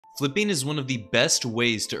Flipping is one of the best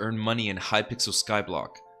ways to earn money in Hypixel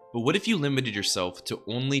Skyblock, but what if you limited yourself to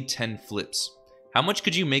only 10 flips? How much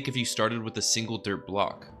could you make if you started with a single dirt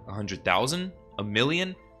block? 100,000? A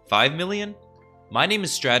million? 5 million? My name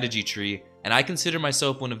is Strategy Tree, and I consider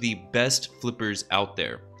myself one of the best flippers out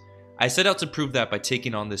there. I set out to prove that by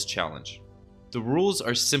taking on this challenge. The rules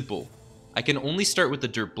are simple. I can only start with the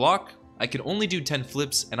dirt block, I can only do 10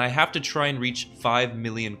 flips, and I have to try and reach 5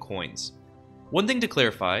 million coins. One thing to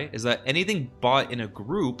clarify is that anything bought in a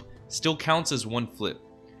group still counts as one flip.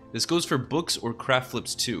 This goes for books or craft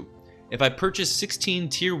flips too. If I purchase 16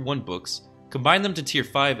 tier 1 books, combine them to tier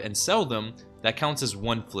 5 and sell them, that counts as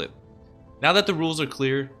one flip. Now that the rules are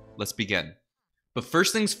clear, let's begin. But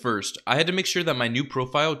first things first, I had to make sure that my new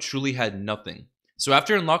profile truly had nothing. So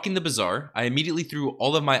after unlocking the Bazaar, I immediately threw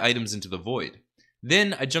all of my items into the void.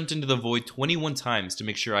 Then I jumped into the void 21 times to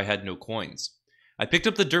make sure I had no coins. I picked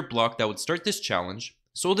up the dirt block that would start this challenge,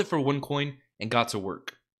 sold it for 1 coin, and got to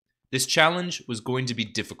work. This challenge was going to be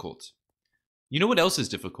difficult. You know what else is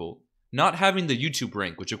difficult? Not having the YouTube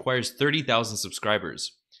rank, which requires 30,000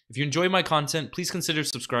 subscribers. If you enjoy my content, please consider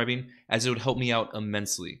subscribing, as it would help me out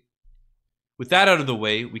immensely. With that out of the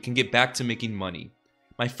way, we can get back to making money.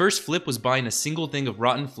 My first flip was buying a single thing of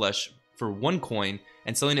rotten flesh for 1 coin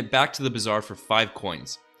and selling it back to the Bazaar for 5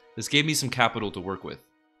 coins. This gave me some capital to work with.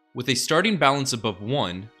 With a starting balance above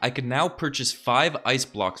 1, I could now purchase 5 ice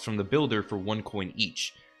blocks from the builder for 1 coin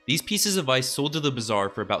each. These pieces of ice sold to the Bazaar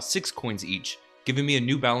for about 6 coins each, giving me a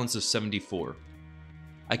new balance of 74.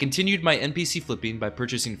 I continued my NPC flipping by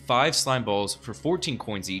purchasing 5 slime balls for 14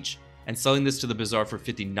 coins each and selling this to the Bazaar for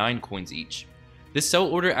 59 coins each. This sell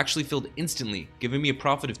order actually filled instantly, giving me a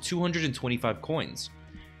profit of 225 coins.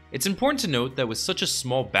 It's important to note that with such a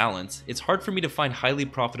small balance, it's hard for me to find highly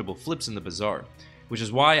profitable flips in the Bazaar, which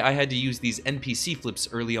is why I had to use these NPC flips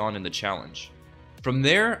early on in the challenge. From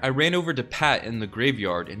there, I ran over to Pat in the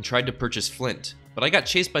graveyard and tried to purchase flint, but I got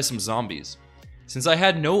chased by some zombies. Since I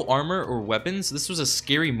had no armor or weapons, this was a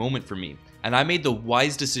scary moment for me, and I made the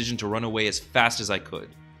wise decision to run away as fast as I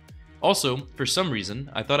could. Also, for some reason,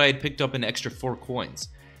 I thought I had picked up an extra 4 coins,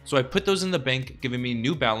 so I put those in the bank, giving me a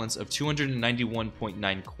new balance of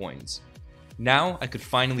 291.9 coins. Now I could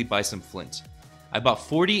finally buy some flint. I bought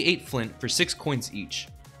 48 flint for 6 coins each.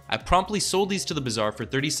 I promptly sold these to the Bazaar for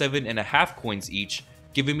 37.5 coins each,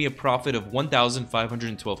 giving me a profit of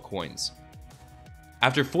 1,512 coins.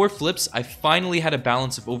 After 4 flips, I finally had a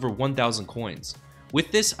balance of over 1,000 coins.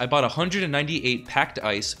 With this, I bought 198 packed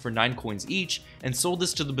ice for 9 coins each and sold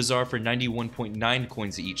this to the Bazaar for 91.9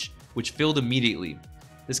 coins each, which filled immediately.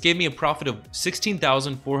 This gave me a profit of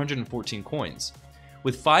 16,414 coins.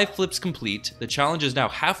 With 5 flips complete, the challenge is now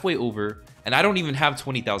halfway over, and I don't even have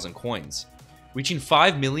 20,000 coins. Reaching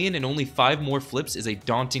 5 million in only 5 more flips is a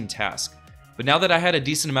daunting task, but now that I had a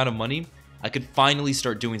decent amount of money, I could finally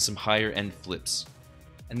start doing some higher end flips.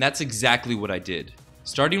 And that's exactly what I did.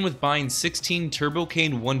 Starting with buying 16 Turbo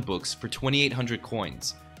Cane 1 books for 2,800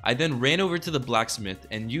 coins, I then ran over to the blacksmith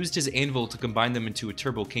and used his anvil to combine them into a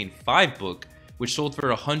Turbo Cane 5 book, which sold for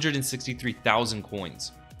 163,000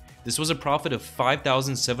 coins. This was a profit of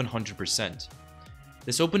 5,700%.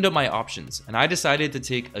 This opened up my options, and I decided to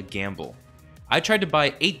take a gamble. I tried to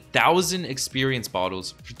buy 8,000 experience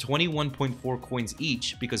bottles for 21.4 coins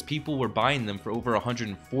each because people were buying them for over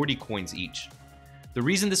 140 coins each. The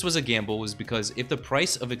reason this was a gamble was because if the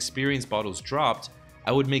price of experience bottles dropped,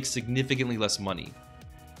 I would make significantly less money.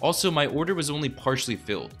 Also, my order was only partially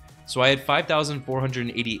filled, so I had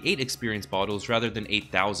 5,488 experience bottles rather than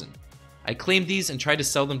 8,000. I claimed these and tried to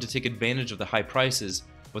sell them to take advantage of the high prices,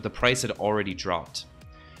 but the price had already dropped.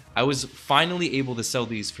 I was finally able to sell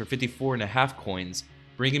these for 54.5 coins,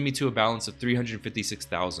 bringing me to a balance of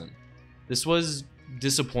 356,000. This was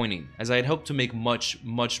disappointing, as I had hoped to make much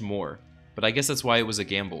more, but I guess that's why it was a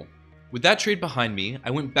gamble. With that trade behind me,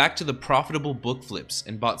 I went back to the profitable book flips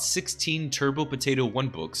and bought 16 Turbo Potato 1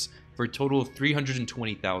 books for a total of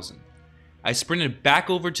 320,000. I sprinted back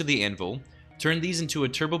over to the anvil, turned these into a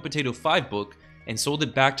Turbo Potato 5 book, and sold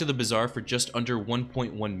it back to the Bazaar for just under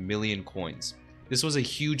 1.1 million coins. This was a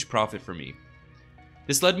huge profit for me.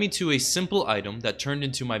 This led me to a simple item that turned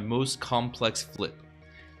into my most complex flip.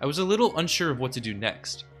 I was a little unsure of what to do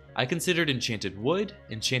next. I considered enchanted wood,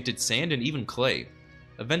 enchanted sand, and even clay.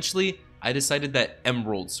 Eventually, I decided that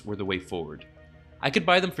emeralds were the way forward. I could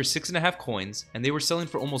buy them for 6.5 coins, and they were selling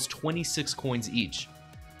for almost 26 coins each.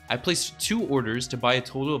 I placed 2 orders to buy a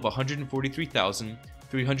total of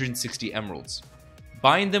 143,360 emeralds.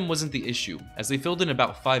 Buying them wasn't the issue, as they filled in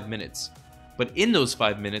about 5 minutes. But in those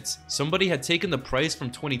 5 minutes, somebody had taken the price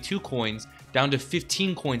from 22 coins down to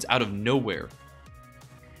 15 coins out of nowhere.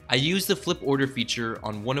 I used the flip order feature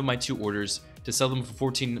on one of my 2 orders to sell them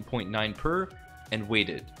for 14.9 per and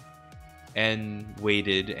waited. And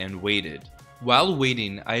waited. While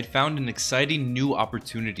waiting, I had found an exciting new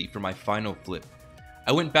opportunity for my final flip.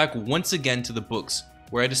 I went back once again to the books,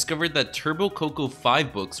 where I discovered that Turbo Coco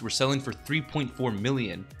 5 books were selling for 3.4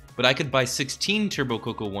 million, but I could buy 16 Turbo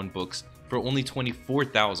Coco 1 books for only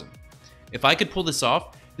 24,000. If I could pull this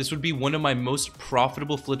off, this would be one of my most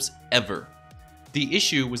profitable flips ever. The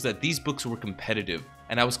issue was that these books were competitive,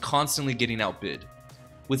 and I was constantly getting outbid.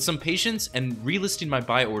 With some patience and relisting my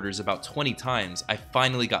buy orders about 20 times, I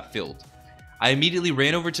finally got filled. I immediately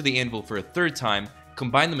ran over to the anvil for a 3rd time,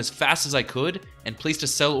 combined them as fast as I could, and placed a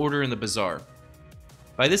sell order in the Bazaar.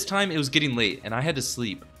 By this time, it was getting late, and I had to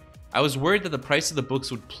sleep. I was worried that the price of the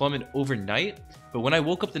books would plummet overnight, but when I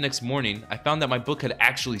woke up the next morning, I found that my book had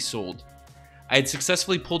actually sold. I had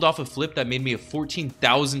successfully pulled off a flip that made me a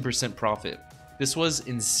 14,000% profit. This was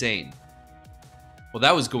insane. While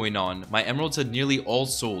that was going on, my emeralds had nearly all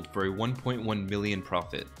sold for a 1.1 million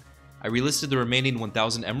profit. I relisted the remaining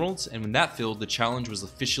 1,000 emeralds, and when that filled, the challenge was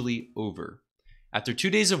officially over. After 2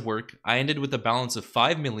 days of work, I ended with a balance of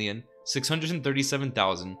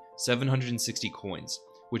 5,637,760 coins,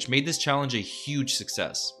 which made this challenge a huge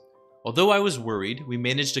success. Although I was worried, we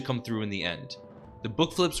managed to come through in the end. The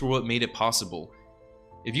book flips were what made it possible.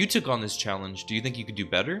 If you took on this challenge, do you think you could do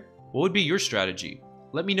better? What would be your strategy?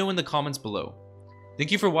 Let me know in the comments below. Thank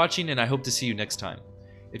you for watching, and I hope to see you next time.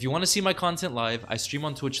 If you want to see my content live, I stream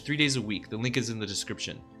on Twitch 3 days a week. The link is in the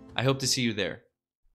description. I hope to see you there.